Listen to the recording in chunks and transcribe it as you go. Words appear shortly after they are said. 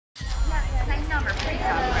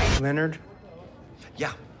Leonard?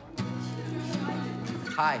 Yeah.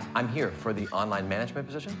 Hi, I'm here for the online management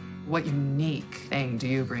position. What unique thing do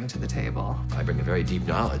you bring to the table? I bring a very deep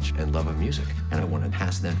knowledge and love of music, and I want to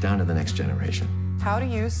pass that down to the next generation. How do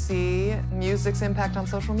you see music's impact on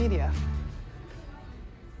social media?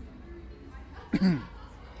 How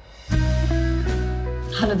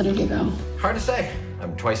did the interview go? Hard to say.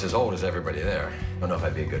 I'm twice as old as everybody there. I don't know if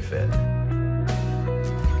I'd be a good fit.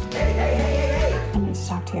 Hey! I need to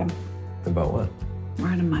talk to you. About what? We're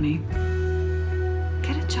out of money.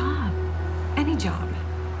 Get a job. Any job.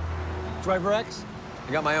 DriverX?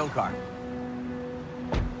 I got my own car.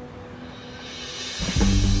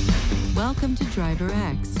 Welcome to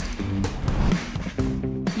DriverX.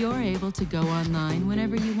 You're able to go online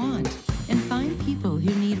whenever you want and find people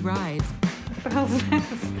who need rides. What the hell's this?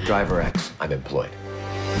 DriverX. I'm employed.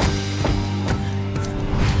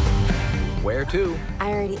 Where to?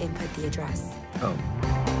 I already input the address. Oh.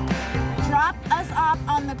 Drop us off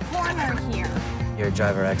on the corner here. Your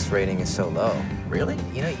DriverX rating is so low. Really?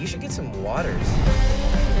 You know, you should get some waters.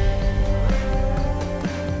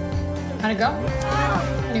 How'd it go?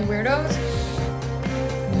 Any weirdos?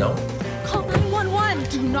 No. Call 911.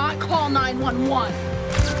 Do not call 911.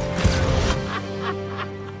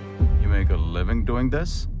 You make a living doing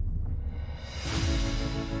this?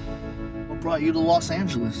 What brought you to Los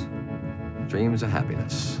Angeles? Dreams of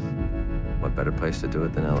happiness. What better place to do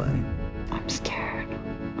it than LA? I'm scared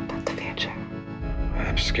about the future.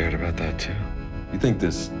 I'm scared about that too. You think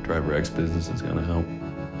this DriverX business is gonna help?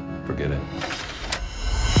 Forget it.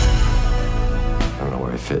 I don't know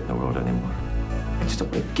where I fit in the world anymore. I just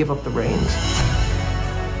don't want to give up the reins.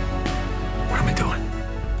 What am I doing?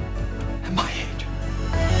 At my age.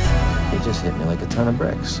 It just hit me like a ton of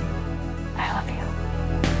bricks. I love you.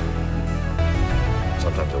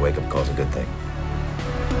 Sometimes a wake-up call's a good thing.